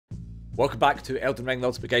Welcome back to Elden Ring: The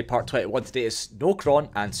Ultimate Guide Part 21. Today is Nokron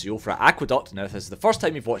and Siofra Aquaduct. Now if this is the first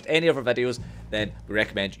time you've watched any of our videos, then we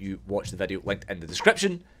recommend you watch the video linked in the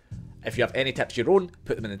description. If you have any tips of your own,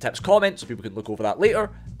 put them in the tips comment so people can look over that later.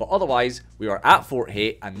 But otherwise, we are at Fort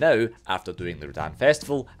Hay, and now, after doing the Radahn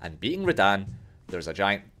Festival and beating Radahn, there's a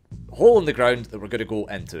giant hole in the ground that we're going to go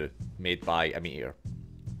into, made by a meteor.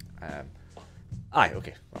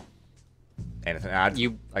 Okay, well. Anything to add,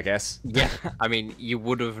 I guess? Yeah, I mean, you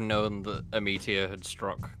would have known that a meteor had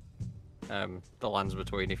struck the lands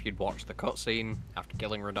between if you'd watched the cutscene after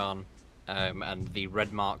killing Radahn, and the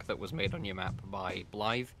red mark that was made on your map by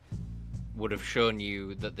Blythe would have shown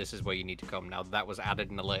you that this is where you need to come. Now, that was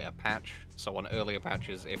added in a later patch, so on earlier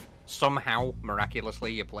patches, if somehow,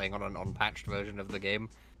 miraculously, you're playing on an unpatched version of the game,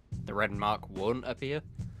 the red mark won't appear.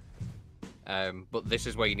 But this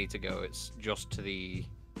is where you need to go. It's just to the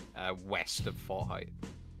west of Fort Height.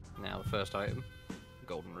 Now the first item,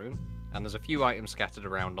 golden rune, and there's a few items scattered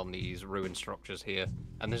around on these ruin structures here,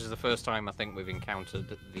 and this is the first time I think we've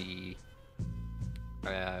encountered the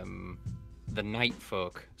night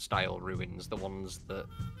folk style ruins, the ones that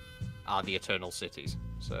are the eternal cities.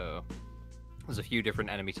 So there's a few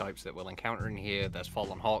different enemy types that we'll encounter in here. There's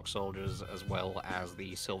fallen hawk soldiers as well as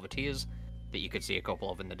the silver tears that you could see a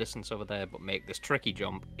couple of in the distance over there, but make this tricky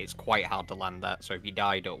jump. It's quite hard to land that, so if you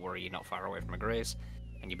die, don't worry, you're not far away from a grace,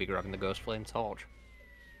 and you'll be grabbing the Ghost Flame Torch.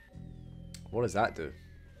 What does that do?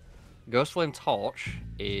 Ghost Flame Torch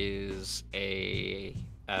is a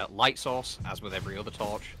light source, as with every other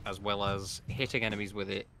torch, as well as hitting enemies with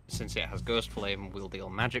it, since it has Ghost Flame, will deal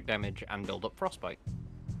magic damage and build up Frostbite.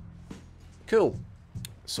 Cool.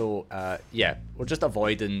 So, yeah, we're just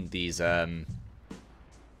avoiding these,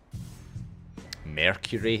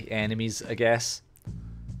 Mercury enemies, I guess.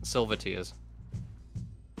 Silver tears.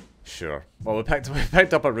 Sure. Well, we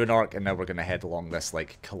picked up a rune arc, and now we're gonna head along this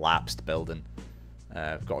like collapsed building.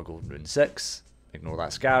 We've got a golden rune 6. Ignore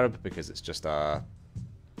that scarab because it's just a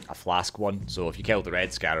flask one. So if you kill the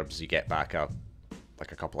red scarabs, you get back a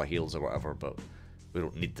couple of heals or whatever. But we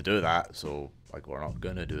don't need to do that, so like we're not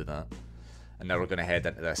gonna do that. And now we're gonna head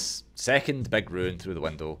into this second big rune through the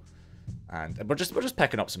window. And we're just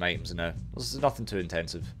picking up some items now. This is nothing too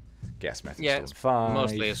intensive. Get a smithing stone 5.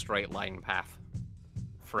 Mostly a straight line path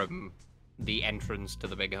from the entrance to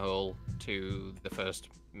the big hole to the first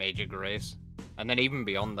major grace, and then even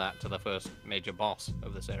beyond that to the first major boss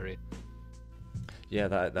of this area. Yeah,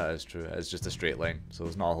 that is true. It's just a straight line, so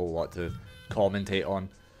there's not a whole lot to commentate on.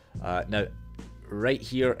 Now, right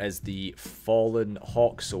here is the fallen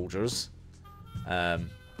hawk soldiers. So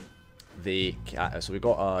we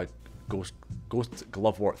got a Ghost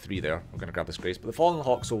Glovewort 3 there. We're going to grab this grace. But the Fallen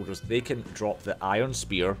Hawk Soldiers, they can drop the Iron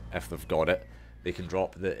Spear if they've got it. They can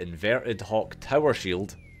drop the Inverted Hawk Tower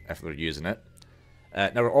Shield if they're using it.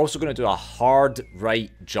 Now we're also going to do a hard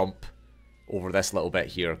right jump over this little bit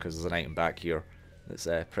here because there's an item back here that's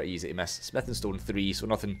pretty easy to miss. Smithing Stone 3, so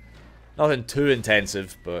nothing too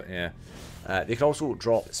intensive, but yeah. They can also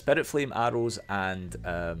drop Spirit Flame Arrows and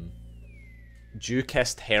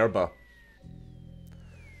Dew-Kissed Herba.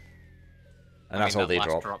 And that's all they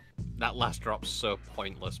drop. That last drop's so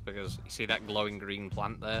pointless because you see that glowing green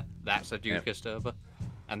plant there? That's a Dew-Kissed Herba.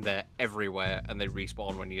 And they're everywhere and they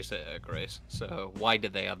respawn when you sit at a grace. So why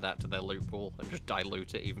did they add that to their loot pool and just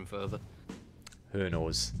dilute it even further? Who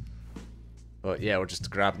knows? But yeah, we're just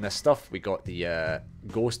grabbing this stuff. We got the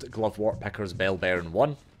Ghost Glovewort Picker's Bell Baron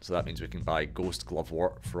 1. So that means we can buy Ghost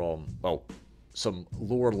Glovewort from, well, some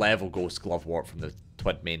lower level Ghost Glovewort from the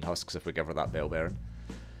Twin Main Husks if we give her that Bell Baron.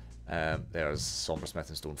 There's Somber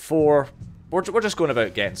Smithing Stone 4. We're just going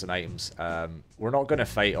about getting some items. We're not going to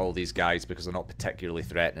fight all these guys because they're not particularly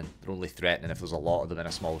threatening. They're only threatening if there's a lot of them in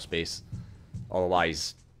a small space.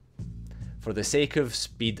 Otherwise, for the sake of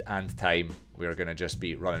speed and time, we're going to just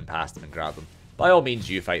be running past them and grab them. By all means,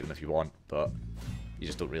 you fight them if you want, but you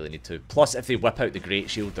just don't really need to. Plus, if they whip out the Great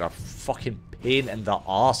Shield, they're a fucking pain in the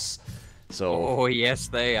arse. So, oh yes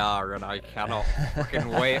they are, and I cannot fucking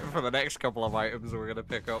wait for the next couple of items we're going to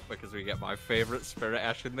pick up because we get my favourite Spirit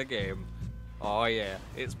Ash in the game. Oh yeah,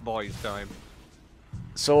 it's boys time.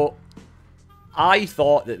 So, I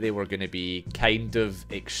thought that they were going to be kind of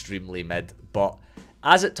extremely mid, but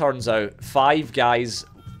as it turns out, 5 guys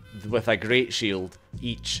with a Great Shield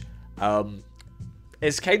each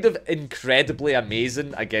is kind of incredibly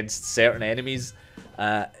amazing against certain enemies.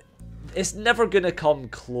 It's never going to come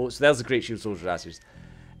close. There's the Great Shield Soldier Ashes.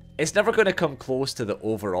 It's never going to come close to the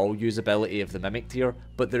overall usability of the Mimic tier,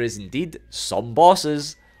 but there is indeed some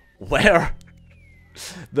bosses where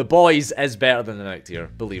the boys is better than the Mimic tier,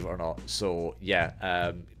 believe it or not. So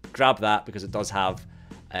yeah, grab that because it does have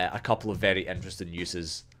a couple of very interesting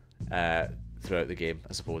uses throughout the game,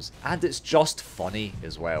 I suppose. And it's just funny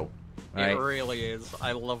as well. Right? It really is.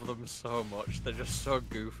 I love them so much. They're just so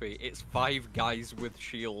goofy. It's 5 guys with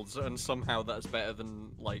shields, and somehow that's better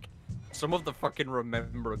than, like, some of the fucking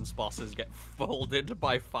Remembrance bosses get folded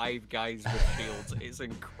by 5 guys with shields. It's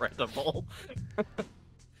incredible.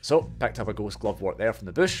 So, picked up a Ghost Glovewort there from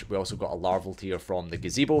the bush. We also got a larval tier from the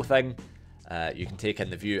gazebo thing. You can take in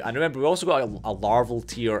the view. And remember, we also got a larval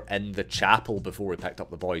tier in the chapel before we picked up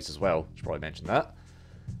the boys as well. Should probably mention that.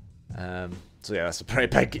 So yeah, that's a pretty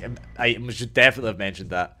big item. We should definitely have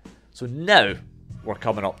mentioned that. So now, we're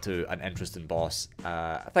coming up to an interesting boss.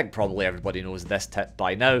 I think probably everybody knows this tip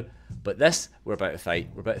by now. But this, we're about to fight.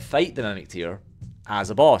 We're about to fight the Mimic tier as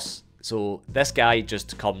a boss. So this guy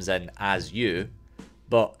just comes in as you.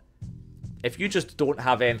 But if you just don't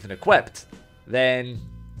have anything equipped, then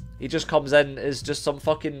he just comes in as just some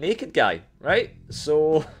fucking naked guy, right?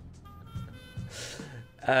 So,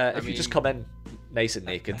 if you just come in nice and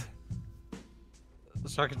naked.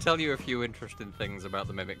 So I can tell you a few interesting things about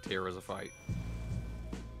the Mimic tier as a fight.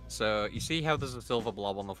 So, you see how there's a silver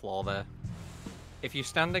blob on the floor there? If you're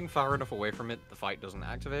standing far enough away from it, the fight doesn't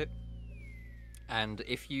activate. And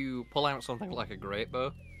if you pull out something like a great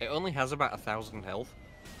bow, it only has about 1,000 health,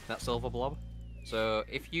 that silver blob. So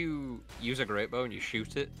if you use a great bow and you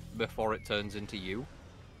shoot it before it turns into you,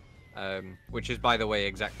 which is, by the way,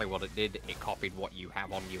 exactly what it did, it copied what you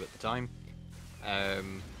have on you at the time.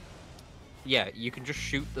 Yeah, you can just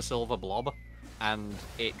shoot the silver blob, and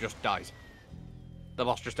it just dies. The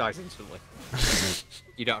boss just dies instantly.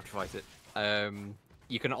 You don't have to fight it.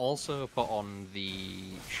 You can also put on the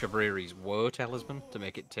Shabriri's Woe talisman to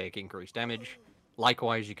make it take increased damage.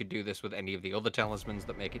 Likewise, you could do this with any of the other talismans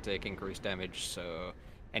that make it take increased damage, so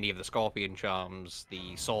any of the Scorpion Charms,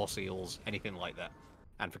 the Saw Seals, anything like that.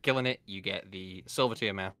 And for killing it, you get the Silver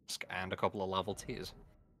Tier Mask and a couple of level tiers.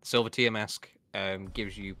 The Silver Tier Mask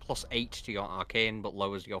gives you +8 to your Arcane, but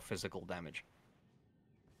lowers your physical damage.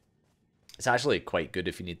 It's actually quite good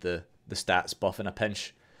if you need the stats buff in a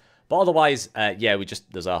pinch. But otherwise, yeah,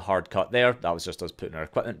 there's a hard cut there. That was just us putting our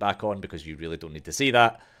equipment back on because you really don't need to see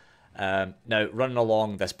that. Now, running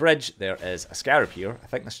along this bridge, there is a scarab here. I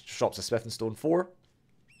think this shop's a Smith and Stone 4.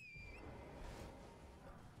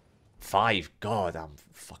 5. God, I'm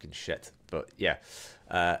fucking shit. But yeah.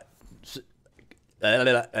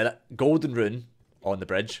 Golden rune on the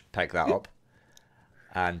bridge. Pick that up.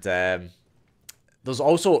 And there's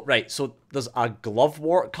also, right, so there's a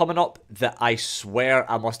Glovewort coming up that I swear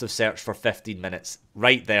I must have searched for 15 minutes.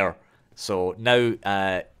 Right there. So now,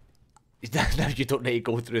 now you don't need to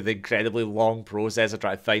go through the incredibly long process of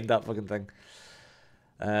trying to find that fucking thing.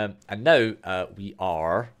 And now we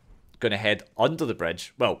are going to head under the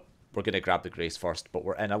bridge. Well, we're going to grab the Grace first, but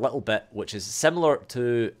we're in a little bit which is similar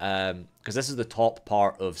to, because this is the top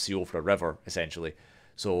part of Siofra River, essentially.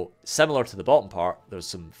 So, similar to the bottom part, there's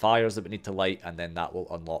some fires that we need to light, and then that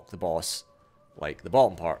will unlock the boss, like the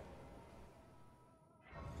bottom part.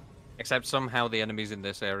 Except somehow the enemies in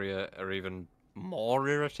this area are even more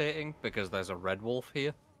irritating, because there's a red wolf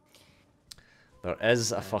here. There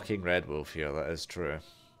is a fucking red wolf here, that is true.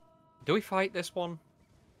 Do we fight this one?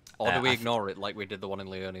 Or do we ignore it like we did the one in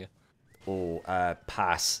Leonia? Oh,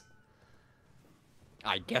 pass.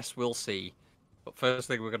 I guess we'll see. But first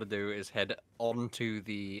thing we're going to do is head onto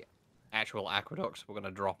the actual aqueduct. We're going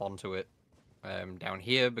to drop onto it down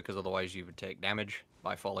here, because otherwise you would take damage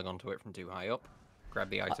by falling onto it from too high up. Grab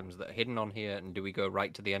the items that are hidden on here, and do we go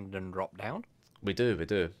right to the end and drop down? We do, we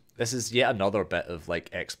do. This is yet another bit of like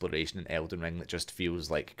exploration in Elden Ring that just feels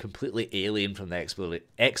like completely alien from the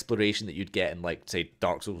exploration that you'd get in, like, say,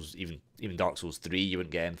 Dark Souls, even Dark Souls 3, you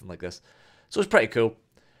wouldn't get anything like this. So it's pretty cool.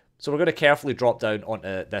 So we're going to carefully drop down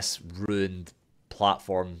onto this ruined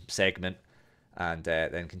platform segment, and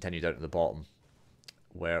then continue down to the bottom,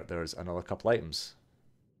 where there's another couple items.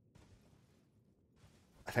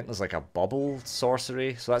 I think there's like a bubble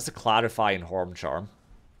sorcery, so that's the Clarifying Horn Charm,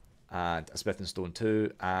 and a Smith and Stone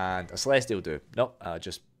 2, and a Celestial Dew. Nope, I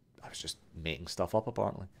was just making stuff up,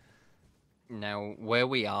 apparently. Now, where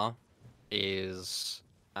we are is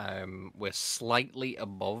we're slightly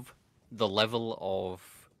above the level of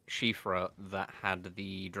Siofra that had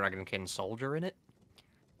the Dragonkin Soldier in it.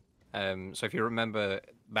 So if you remember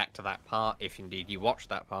back to that part, if indeed you watched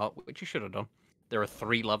that part, which you should have done, there are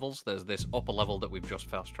 3 levels. There's this upper level that we've just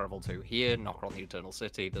fast traveled to here, Nokron the Eternal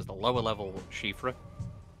City. There's the lower level, Siofra,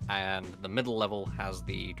 and the middle level has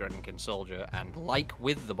the Dragonkin Soldier. And like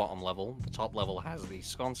with the bottom level, the top level has the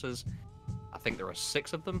sconces. I think there are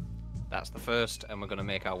 6 of them. That's the first, and we're going to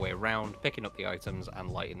make our way around, picking up the items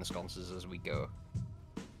and lighting the sconces as we go.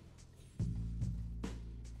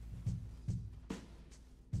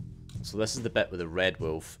 So this is the bit with the red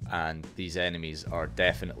wolf, and these enemies are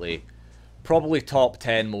definitely probably top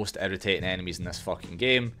 10 most irritating enemies in this fucking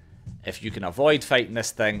game. If you can avoid fighting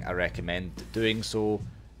this thing, I recommend doing so.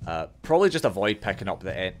 Probably just avoid picking up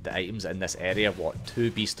the items in this area. What,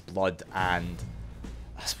 2 beast blood, and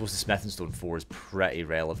I suppose the smithing stone 4 is pretty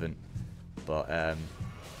relevant. But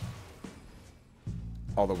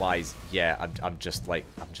otherwise, yeah, I'm just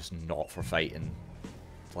not for fighting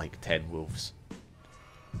like 10 wolves.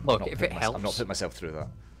 Look, if it helps, I'm not putting myself through that.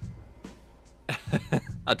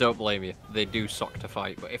 I don't blame you. They do suck to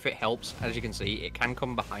fight, but if it helps, as you can see, it can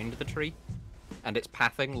come behind the tree, and its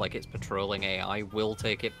pathing, like its patrolling AI, will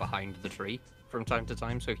take it behind the tree from time to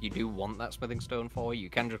time. So if you do want that smithing stone 4, you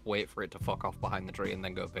can just wait for it to fuck off behind the tree and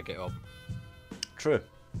then go pick it up. True.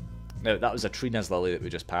 Now, that was a Trina's lily that we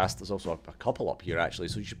just passed. There's also a couple up here, actually,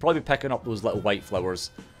 so you should probably be picking up those little white flowers.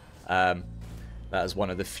 That is one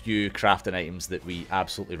of the few crafting items that we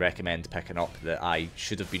absolutely recommend picking up that I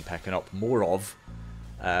should have been picking up more of.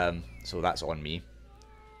 So that's on me.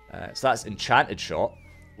 So that's Enchanted Shot,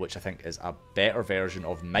 which I think is a better version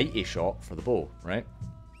of Mighty Shot for the bow, right?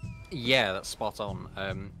 Yeah, that's spot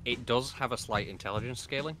on. It does have a slight intelligence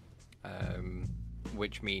scaling,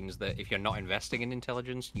 which means that if you're not investing in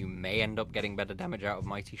intelligence, you may end up getting better damage out of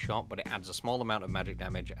Mighty Shot, but it adds a small amount of magic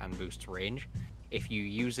damage and boosts range. If you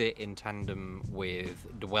use it in tandem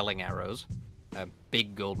with Dwelling Arrows, a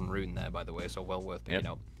big golden rune there, by the way, so well worth picking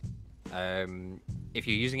up. If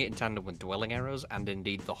you're using it in tandem with Dwelling Arrows, and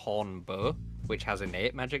indeed the Horn Bow, which has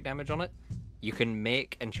innate magic damage on it, you can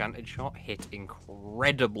make Enchanted Shot hit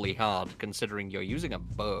incredibly hard, considering you're using a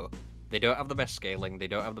bow. They don't have the best scaling, they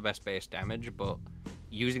don't have the best base damage, but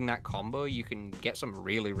using that combo, you can get some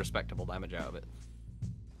really respectable damage out of it.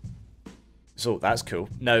 So that's cool.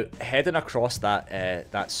 Now, heading across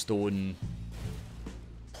that stone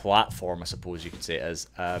platform, I suppose you could say it is,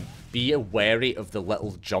 be wary of the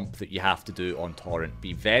little jump that you have to do on Torrent.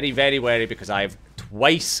 Be very, very wary, because I've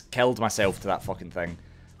twice killed myself to that fucking thing.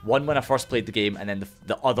 One when I first played the game, and then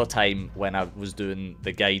the other time when I was doing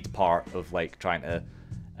the guide part of like trying to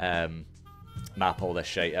map all this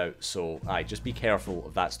shit out. So just be careful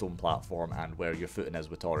of that stone platform and where your footing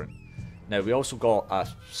is with Torrent. Now, we also got a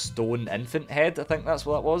stone infant head, I think that's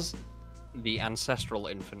what that was. The ancestral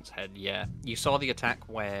infant's head, yeah. You saw the attack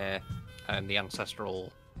where the ancestor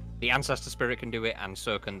spirit can do it, and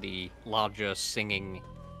so can the larger singing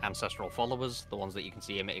ancestral followers, the ones that you can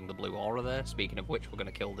see emitting the blue aura there. Speaking of which, we're going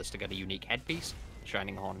to kill this to get a unique headpiece,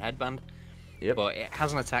 Shining Horn headband. Yep. But it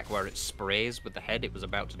has an attack where it sprays with the head. It was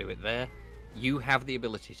about to do it there. You have the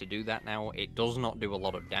ability to do that now. It does not do a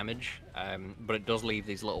lot of damage, but it does leave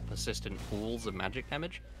these little persistent pools of magic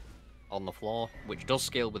damage on the floor, which does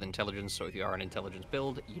scale with intelligence. So if you are an intelligence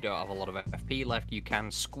build, you don't have a lot of FP left, you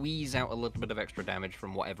can squeeze out a little bit of extra damage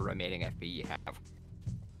from whatever remaining FP you have.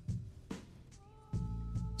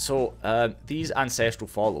 So these ancestral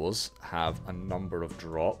followers have a number of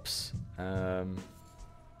drops.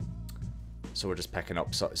 So we're just picking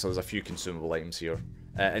up, so there's a few consumable items here.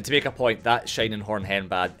 And to make a point, that Shining Horn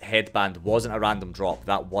headband wasn't a random drop.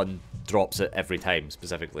 That one drops it every time,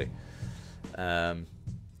 specifically. So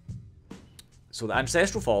the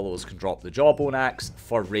Ancestral Followers can drop the Jawbone Axe,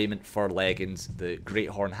 Fur Raiment, Fur Leggings, the Great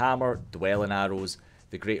Horn Hammer, Dwelling Arrows,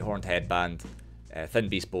 the Great Horned Headband, Thin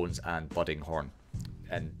Beast Bones, and Budding Horn.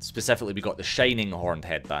 And specifically, we got the Shining Horned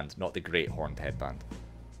Headband, not the Great Horned Headband.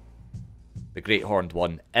 The Great Horned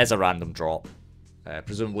one is a random drop.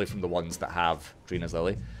 Presumably from the ones that have Trina's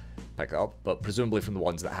Lily, pick that up, but presumably from the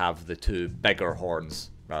ones that have the 2 bigger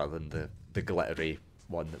horns rather than the glittery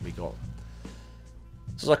one that we got.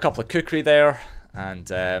 So there's a couple of kukri there, and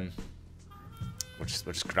we're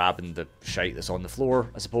just grabbing the shite that's on the floor,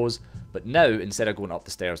 I suppose. But now, instead of going up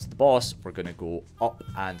the stairs to the boss, we're going to go up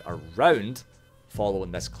and around,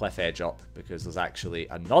 following this cliff edge up, because there's actually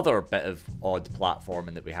another bit of odd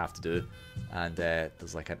platforming that we have to do, and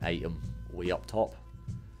there's like an item way up top.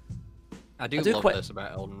 I do love this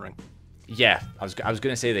about Elden Ring. Yeah, I was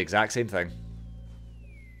going to say the exact same thing.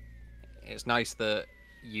 It's nice that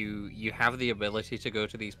you have the ability to go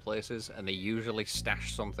to these places, and they usually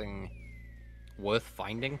stash something worth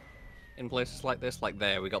finding in places like this. Like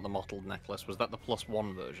there, we got the mottled necklace. Was that the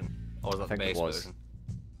 +1 version, or was that the base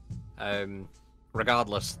version?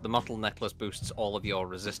 Regardless, the mottled necklace boosts all of your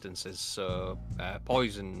resistances, so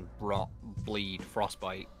poison, rot, bleed,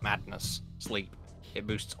 frostbite, madness, sleep. It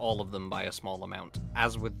boosts all of them by a small amount.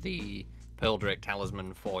 As with the Pearl Drake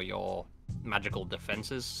Talisman for your magical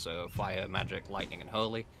defenses, so fire, magic, lightning, and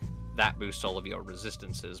holy, that boosts all of your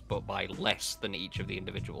resistances, but by less than each of the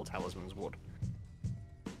individual talismans would.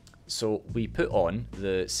 So we put on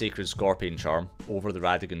the Sacred Scorpion Charm over the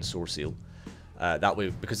Radagon Sword Seal. That way,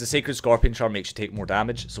 because the Sacred Scorpion Charm makes you take more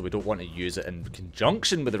damage, so we don't want to use it in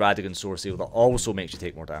conjunction with the Radagon Sword Seal that also makes you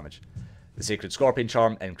take more damage. The Sacred Scorpion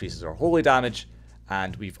Charm increases our holy damage,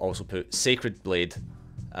 and we've also put Sacred Blade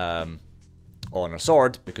on our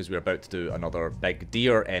sword because we're about to do another big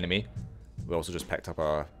deer enemy. We also just picked up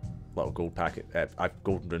a little gold packet, a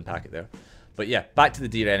golden rune packet there. But yeah, back to the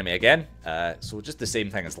deer enemy again. So just the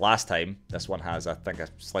same thing as last time. This one has, I think, a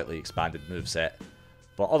slightly expanded moveset.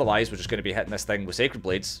 But otherwise, we're just going to be hitting this thing with Sacred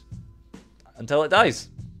Blades until it dies.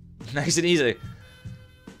 Nice and easy.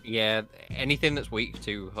 Yeah, anything that's weak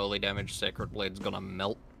to holy damage, Sacred Blade's gonna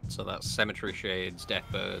melt. So that's Cemetery Shades,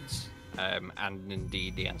 Deathbirds, and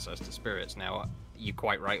indeed the Ancestor Spirits. Now, you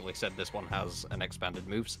quite rightly said this one has an expanded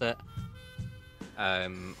moveset.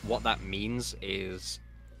 What that means is,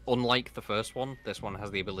 unlike the first one, this one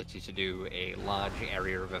has the ability to do a large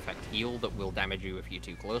area of effect heal that will damage you if you're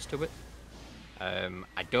too close to it.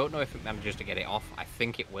 I don't know if it manages to get it off. I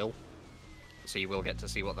think it will. So you will get to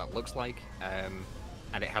see what that looks like.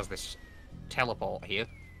 And it has this teleport here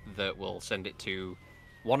that will send it to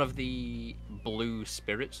one of the blue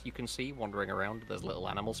spirits you can see wandering around. There's little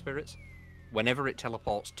animal spirits. Whenever it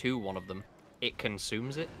teleports to one of them, it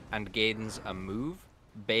consumes it and gains a move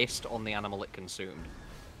based on the animal it consumed.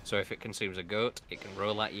 So if it consumes a goat, it can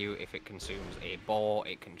roll at you. If it consumes a boar,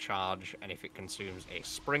 it can charge. And if it consumes a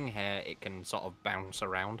spring hare, it can sort of bounce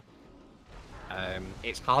around.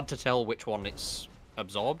 It's hard to tell which one it's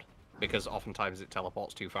absorbed, because oftentimes it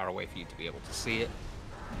teleports too far away for you to be able to see it.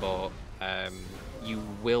 But you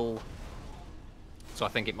will... So I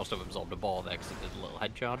think it must have absorbed a boar there because it did a little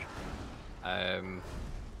head charge.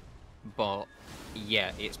 But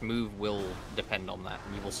yeah, its move will depend on that.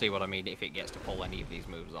 And you will see what I mean if it gets to pull any of these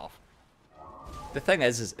moves off. The thing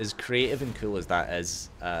is creative and cool as that is,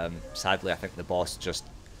 sadly I think the boss just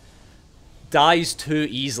dies too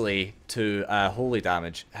easily to holy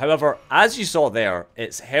damage. However, as you saw there,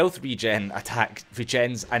 its health regen attack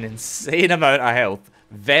regens an insane amount of health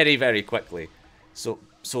very, very quickly. So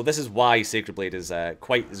this is why Sacred Blade is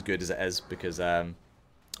quite as good as it is, because oh,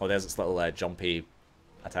 there's its little jumpy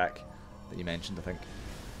attack that you mentioned, I think.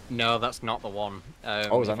 No, that's not the one.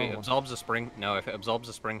 Oh, is that if not it absorbs a spring, no, if it absorbs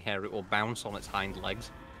a spring hair, it will bounce on its hind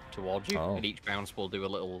legs towards you, and each bounce will do a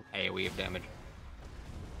little AoE of damage.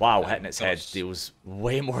 Wow, hitting its head deals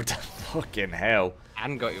way more damage. Fucking hell.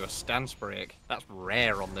 And got you a stance break. That's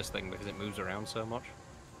rare on this thing because it moves around so much.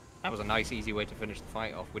 That was a nice, easy way to finish the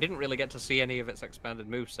fight off. We didn't really get to see any of its expanded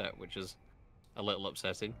moveset, which is a little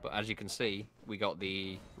upsetting. But as you can see, we got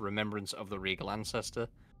the Remembrance of the Regal Ancestor.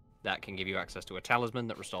 That can give you access to a talisman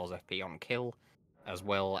that restores FP on kill, as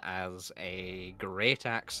well as a Great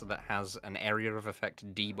Axe that has an area of effect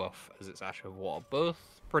debuff as its Ash of War.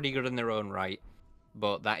 Both pretty good in their own right,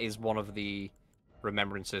 but that is one of the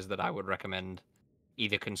remembrances that I would recommend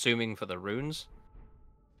either consuming for the runes,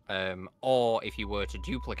 or if you were to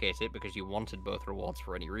duplicate it because you wanted both rewards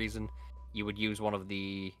for any reason, you would use one of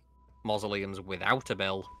the mausoleums without a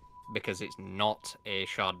bell because it's not a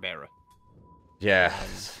shard bearer. Yeah,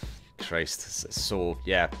 Christ. So,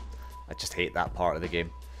 yeah, I just hate that part of the game.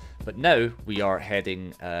 But now we are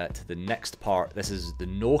heading to the next part. This is the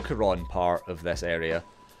Nokron part of this area.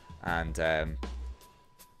 And I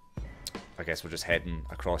guess we're just heading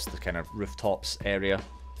across the kind of rooftops area,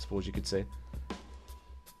 I suppose you could say.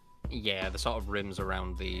 Yeah, the sort of rims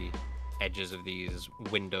around the edges of these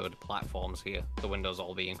windowed platforms here. The windows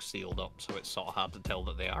all being sealed up, so it's sort of hard to tell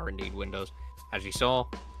that they are indeed windows. As you saw,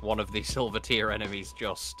 one of the silver tier enemies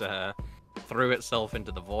just threw itself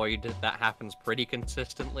into the void. That happens pretty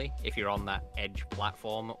consistently if you're on that edge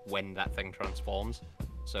platform when that thing transforms.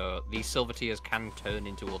 So these silver tiers can turn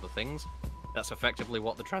into other things. That's effectively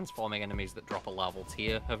what the transforming enemies that drop a larval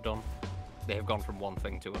tier have done. They have gone from one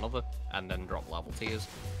thing to another and then drop larval tiers.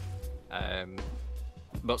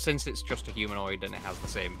 But since it's just a humanoid and it has the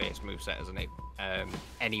same base moveset as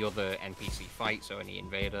any other NPC fight, so any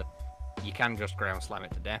invader, you can just ground slam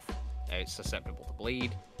it to death. It's susceptible to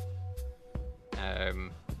bleed.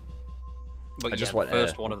 But yeah, the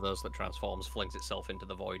first one of those that transforms flings itself into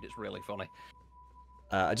the void. It's really funny.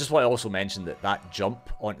 I just want to also mention that jump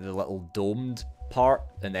onto the little domed part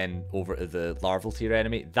and then over to the larval tier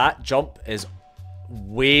enemy, that jump is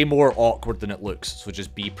way more awkward than it looks. So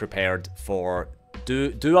just be prepared for...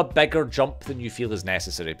 Do a bigger jump than you feel is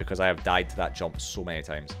necessary, because I have died to that jump so many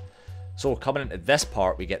times. So coming into this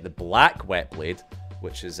part, we get the Black Wet Blade,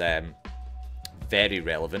 which is very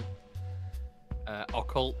relevant.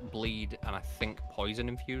 Occult, Bleed, and I think Poison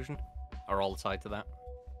Infusion are all tied to that.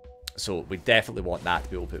 So we definitely want that to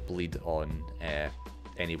be able to put Bleed on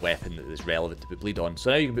any weapon that is relevant to put bleed on.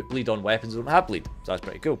 So now you can put bleed on weapons that don't have bleed. So that's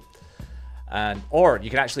pretty cool. And or you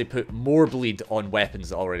can actually put more bleed on weapons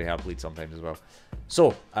that already have bleed sometimes as well.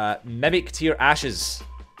 So, Mimic Tier Ashes.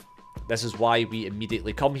 This is why we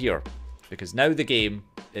immediately come here. Because now the game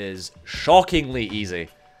is shockingly easy.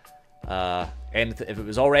 And if it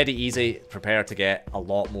was already easy, prepare to get a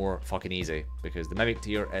lot more fucking easy. Because the Mimic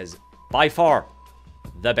Tier is by far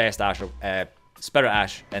the best Ash, Spirit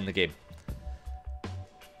Ash in the game.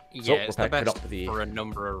 Yeah, so it's the best for a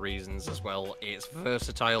number of reasons as well. It's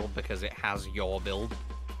versatile because it has your build.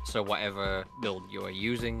 So whatever build you are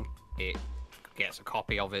using, it gets a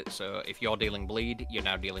copy of it. So if you're dealing bleed, you're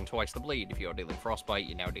now dealing twice the bleed. If you're dealing frostbite,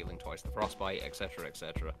 you're now dealing twice the frostbite, etc,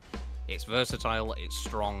 etc. It's versatile, it's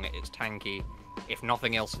strong, it's tanky. If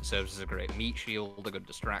nothing else, it serves as a great meat shield, a good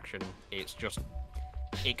distraction. It's just...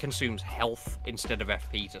 it consumes health instead of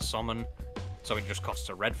FP to summon, so it just costs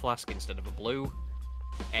a red flask instead of a blue.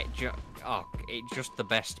 It's just the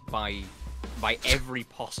best by every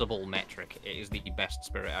possible metric. It is the best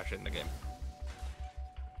Spirit Ash in the game.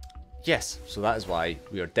 Yes, so that is why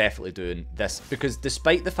we are definitely doing this. Because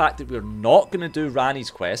despite the fact that we're not going to do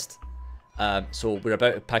Ranni's quest, so we're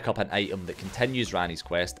about to pick up an item that continues Ranni's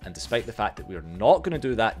quest, and despite the fact that we're not going to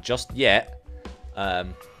do that just yet,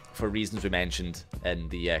 for reasons we mentioned in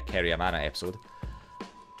the Kerry Amana episode,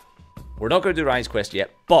 we're not going to do Ranni's quest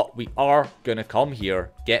yet, but we are going to come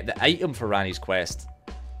here, get the item for Ranni's quest,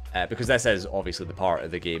 because this is obviously the part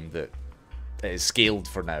of the game that is scaled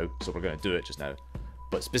for now, so we're going to do it just now.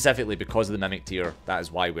 But specifically because of the Mimic Tier, that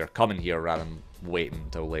is why we're coming here rather than waiting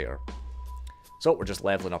until later. So we're just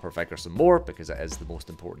leveling up our Vigor some more, because it is the most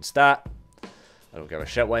important stat. I don't give a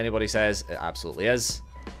shit what anybody says, it absolutely is.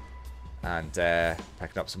 And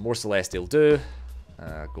picking up some more Celestial Dew,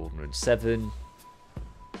 Golden Rune 7.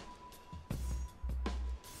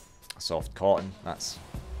 Soft Cotton, that's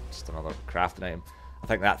just another crafting item. I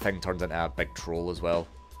think that thing turns into a big troll as well.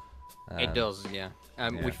 It does, yeah.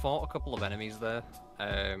 We fought a couple of enemies there.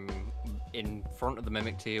 In front of the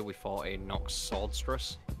Mimic Tier, we fought a Nox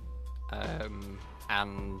Swordstress.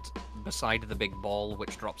 And beside the big ball,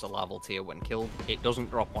 which drops a level tier when killed, it doesn't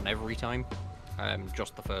drop one every time,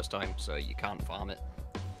 just the first time, so you can't farm it.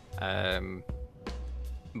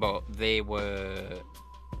 But they were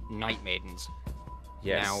Night Maidens.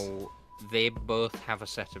 Yes. Now, they both have a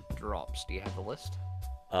set of drops. Do you have the list?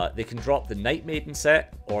 They can drop the Night Maiden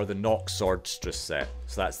set or the Nox Swordstress set.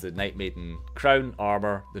 So that's the Night Maiden crown,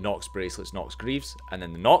 armor, the Nox bracelets, Nox greaves, and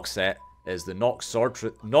then the Nox set is the Nox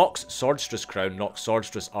Swordstress crown, Nox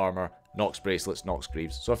Swordstress armor, Nox bracelets, Nox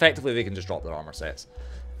greaves. So effectively they can just drop their armor sets.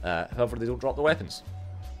 However, they don't drop the weapons.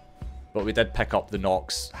 But we did pick up the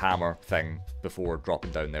Nox hammer thing before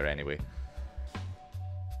dropping down there anyway.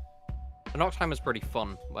 The Nox hammer is pretty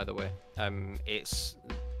fun, by the way. It's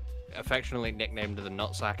affectionately nicknamed the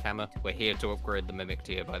Nutsack Hammer. We're here to upgrade the Mimic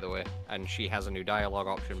Tier, by the way. And she has a new dialogue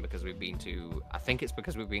option because we've been to... I think it's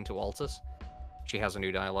because we've been to Altus. She has a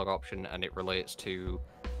new dialogue option, and it relates to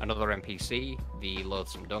another NPC, the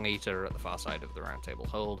Loathsome Dung Eater at the far side of the Round Table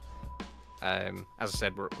Hold. As I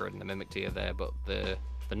said, we're upgrading the Mimic Tier there, but the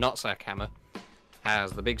Nutsack Hammer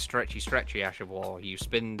has the big stretchy Ash of War. You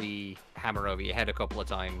spin the hammer over your head a couple of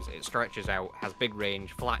times, it stretches out, has big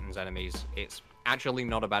range, flattens enemies. It's actually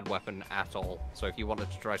not a bad weapon at all. So if you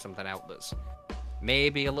wanted to try something out that's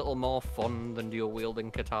maybe a little more fun than dual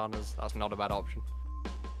wielding katanas, that's not a bad option.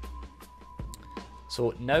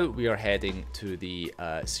 So now we are heading to the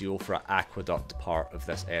Siofra Aquaduct part of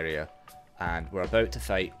this area, and we're about to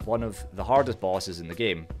fight one of the hardest bosses in the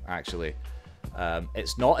game, actually.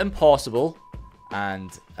 It's not impossible, and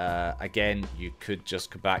again, you could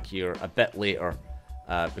just come back here a bit later,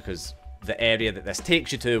 because the area that this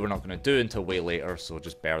takes you to, we're not going to do until way later, so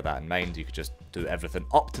just bear that in mind. You could just do everything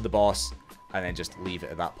up to the boss, and then just leave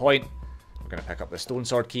it at that point. We're going to pick up the Stone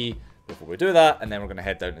Sword key before we do that, and then we're going to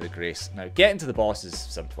head down to the Grace. Now, getting to the boss is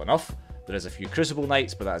simple enough. There is a few Crucible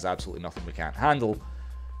Knights, but that is absolutely nothing we can't handle.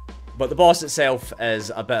 But the boss itself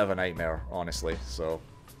is a bit of a nightmare, honestly, so...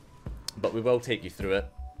 But we will take you through it.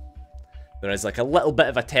 There is like a little bit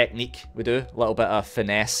of a technique we do, a little bit of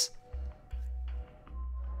finesse.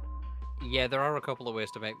 Yeah, there are a couple of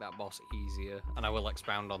ways to make that boss easier, and I will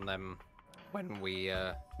expound on them when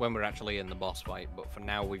we're actually in the boss fight. But for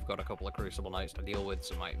now, we've got a couple of Crucible Knights to deal with,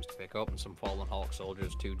 some items to pick up, and some Fallen Hawk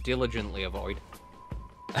soldiers to diligently avoid.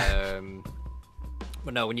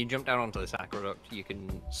 But no, when you jump down onto this aqueduct, you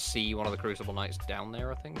can see one of the Crucible Knights down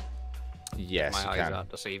there, I think. Yes, my eyes are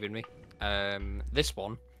deceiving me. This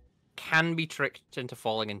one can be tricked into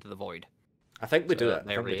falling into the void. I think we do it.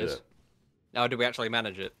 There he is. Now, did we actually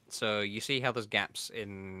manage it? So you see how there's gaps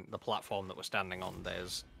in the platform that we're standing on?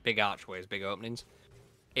 There's big archways, big openings.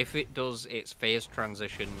 If it does its phase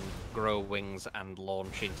transition, grow wings, and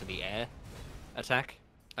launch into the air attack,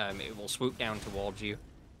 it will swoop down towards you.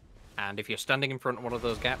 And if you're standing in front of one of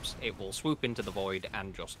those gaps, it will swoop into the void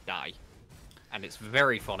and just die. And it's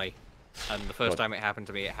very funny. And the first time it happened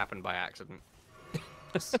to me, it happened by accident.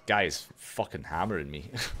 This guy is fucking hammering me.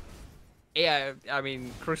 Yeah, I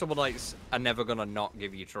mean, Crucible Knights are never gonna not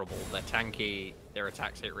give you trouble. They're tanky, their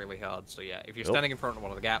attacks hit really hard. So yeah, if you're standing in front of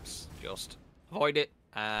one of the gaps, just avoid it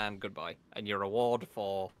and goodbye. And your reward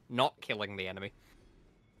for not killing the enemy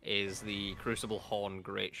is the Crucible Horn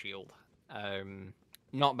Great Shield.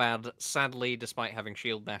 Not bad. Sadly, despite having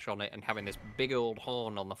Shield Dash on it and having this big old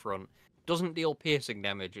horn on the front, doesn't deal piercing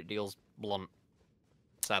damage, it deals blunt.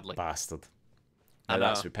 Sadly. Bastard. Now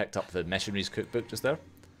that's, we picked up the Missionary's Cookbook just there.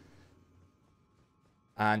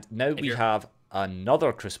 And now we have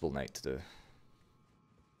another Crucible Knight to do.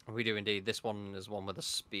 We do indeed. This one is one with a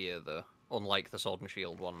spear, though. Unlike the Sword and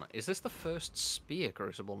Shield one. Is this the first spear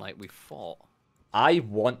Crucible Knight we've fought? I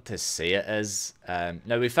want to say it is.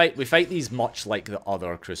 Now we fight these much like the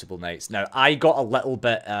other Crucible Knights. Now I got a little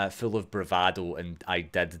bit full of bravado and I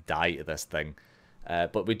did die to this thing.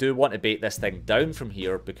 But we do want to bait this thing down from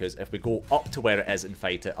here, because if we go up to where it is and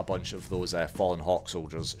fight it, a bunch of those fallen Hawk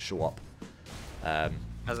soldiers show up.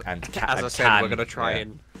 As I said, we're going to try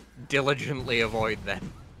and diligently avoid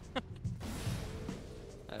them.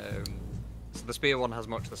 So the spear one has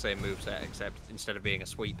much the same moveset, except instead of being a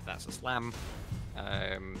sweep, that's a slam.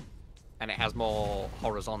 And it has more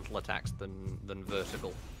horizontal attacks than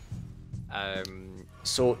vertical.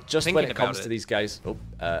 So just when it comes to these guys,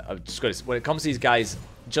 I'm just going to, when it comes to these guys,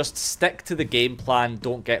 just stick to the game plan.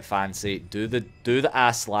 Don't get fancy. Do the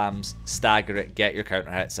ass slams, stagger it, get your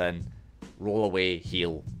counter hits in, roll away,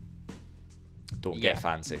 heal. Don't get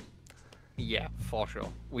fancy. Yeah, for sure.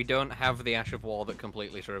 We don't have the Ash of War that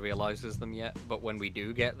completely trivializes them yet, but when we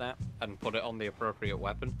do get that and put it on the appropriate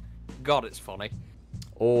weapon, God, it's funny.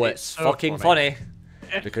 Oh, it's so fucking funny.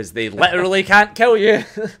 Because they literally can't kill you.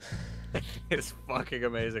 It's fucking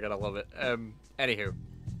amazing and I love it. Anywho,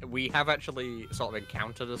 we have actually sort of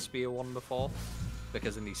encountered a spear one before,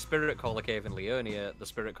 because in the Spirit Caller Cave in Leonia, the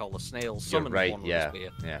Spirit Caller Snail summoned one with a spear.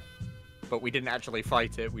 Yeah. But we didn't actually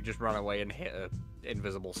fight it, we just ran away and hit an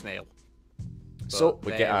invisible snail. So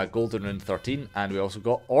we get a Golden Rune 13, and we also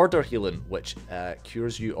got Order Healing, which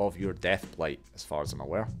cures you of your Death Blight, as far as I'm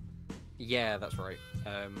aware. Yeah, that's right.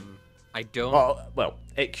 I don't... Well,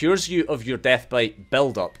 it cures you of your Death Blight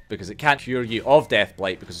build-up, because it can't cure you of Death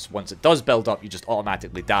Blight, because once it does build up, you just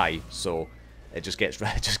automatically die, so it just gets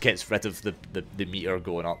rid of the meter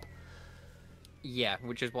going up. Yeah,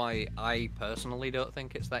 which is why I personally don't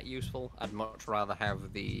think it's that useful. I'd much rather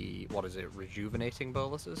have the, rejuvenating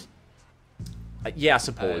boluses. Yeah, I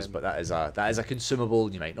suppose, but that is a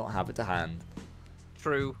consumable. You might not have it to hand.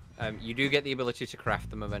 True. You do get the ability to craft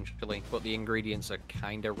them eventually, but the ingredients are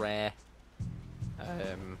kind of rare.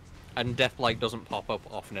 And Deathblight doesn't pop up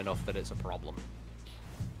often enough that it's a problem.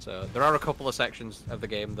 So there are a couple of sections of the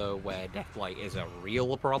game though where Deathblight is a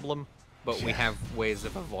real problem, but we have ways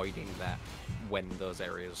of avoiding that when those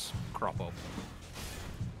areas crop up.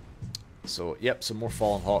 So, yep, some more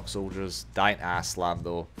Fallen Hawk soldiers. Dying ass slam,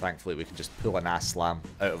 though. Thankfully, we can just pull an ass slam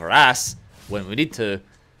out of our ass when we need to,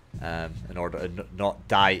 in order to not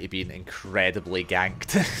die to being incredibly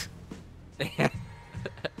ganked.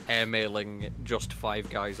 Airmailing just 5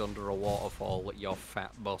 guys under a waterfall, you're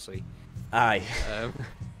fat bossy. Aye.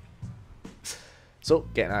 So,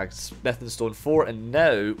 getting a Smith and Stone 4, and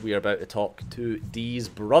now we are about to talk to Dee's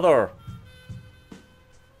brother.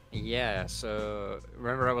 Yeah, so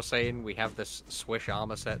remember I was saying we have this Swish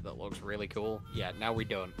armor set that looks really cool? Yeah, now we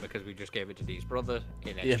don't, because we just gave it to Dee's brother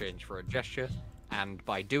in exchange for a gesture. And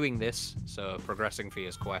by doing this, so progressing for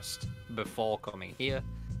his quest before coming here,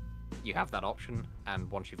 you have that option,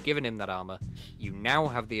 and once you've given him that armor, you now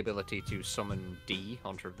have the ability to summon Dee,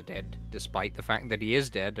 Hunter of the Dead, despite the fact that he is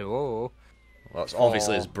dead. Oh. Well, it's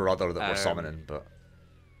obviously his brother that we're summoning, but...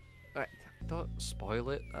 Don't spoil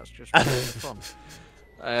it, that's just really fun.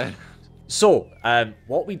 So,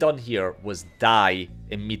 what we done here was die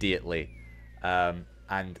immediately,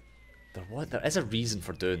 and there is a reason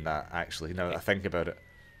for doing that, actually, now that I think about it.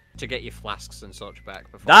 To get your flasks and such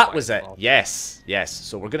back before that was it. Yes.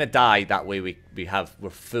 So we're gonna die, that way we're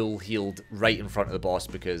full healed right in front of the boss,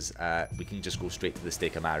 because we can just go straight to the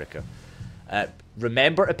Stake America.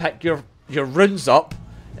 Remember to pick your runes up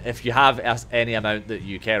if you have any amount that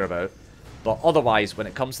you care about. But otherwise, when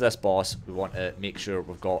it comes to this boss, we want to make sure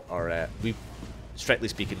we've got our... strictly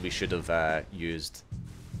speaking, we should have used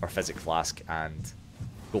our Physic Flask and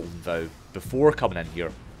Golden Vow before coming in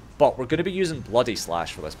here. But we're going to be using Bloody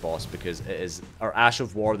Slash for this boss because it is our Ash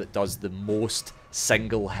of War that does the most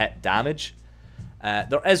single hit damage.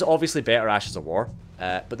 There is obviously better Ashes of War,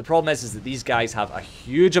 but the problem is that these guys have a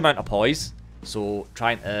huge amount of poise, so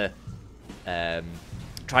trying to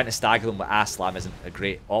stagger them with Ash Slam isn't a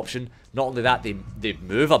great option. Not only that, they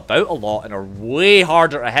move about a lot and are way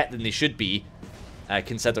harder to hit than they should be,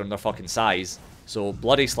 considering their fucking size. So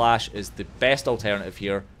Bloody Slash is the best alternative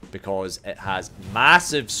here because it has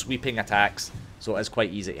massive sweeping attacks, so it is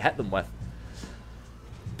quite easy to hit them with.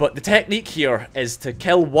 But the technique here is to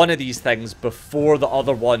kill one of these things before the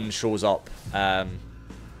other one shows up.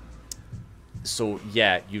 So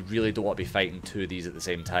yeah, you really don't want to be fighting two of these at the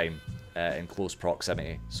same time in close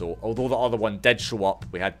proximity. So although the other one did show up,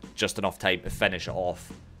 we had just enough time to finish it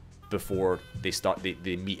off before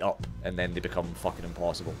they meet up and then they become fucking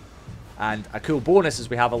impossible. And a cool bonus is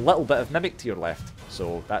we have a little bit of Mimic Tier left,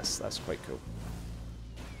 so that's quite cool.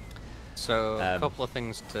 So, a couple of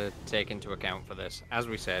things to take into account for this. As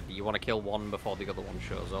we said, you want to kill one before the other one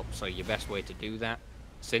shows up, so your best way to do that,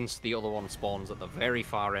 since the other one spawns at the very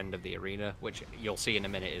far end of the arena, which you'll see in a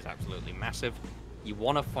minute is absolutely massive, you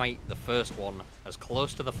want to fight the first one as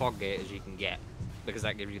close to the fog gate as you can get, because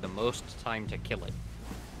that gives you the most time to kill it.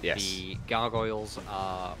 Yes. The gargoyles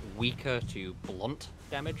are weaker to blunt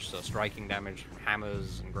damage, so striking damage from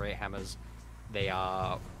hammers and great hammers. They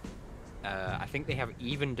are... I think they have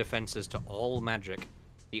even defenses to all magic.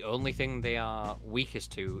 The only thing they are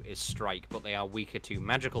weakest to is strike, but they are weaker to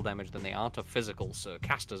magical damage than they are to physical, so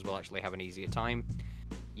casters will actually have an easier time.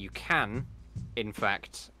 You can, in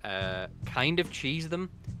fact, kind of cheese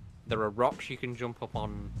them. There are rocks you can jump up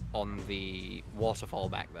on the waterfall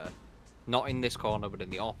back there. Not in this corner, but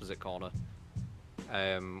in the opposite corner.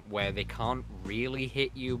 Where they can't really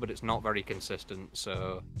hit you, but it's not very consistent,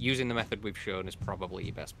 so using the method we've shown is probably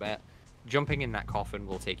your best bet. Jumping in that coffin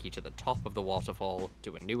will take you to the top of the waterfall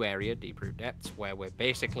to a new area, Deep Root Depths, where we're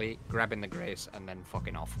basically grabbing the grace and then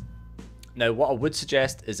fucking off. Now, what I would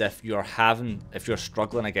suggest is if you're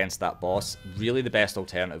struggling against that boss, really the best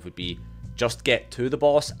alternative would be just get to the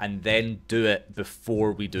boss and then do it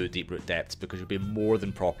before we do Deep Root Depths, because you'll be more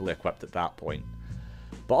than properly equipped at that point.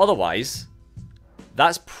 But otherwise,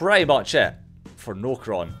 that's pretty much it for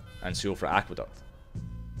Nokron and Siofra Aquaduct.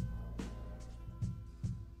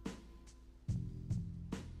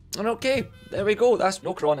 And okay, there we go, that's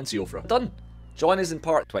Nokron and Siofra done. Join us in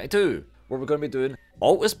part 22, where we're going to be doing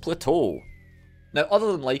Altus Plateau. Now,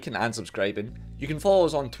 other than liking and subscribing, you can follow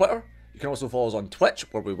us on Twitter. You can also follow us on Twitch,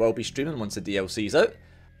 where we will be streaming once the DLC's out.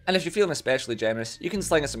 And if you're feeling especially generous, you can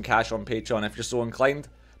sling us some cash on Patreon if you're so inclined.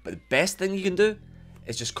 But the best thing you can do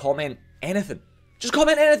is just comment anything. Just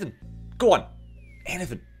comment anything. Go on.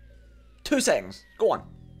 Anything. 2 seconds. Go on.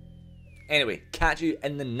 Anyway, catch you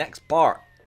in the next part.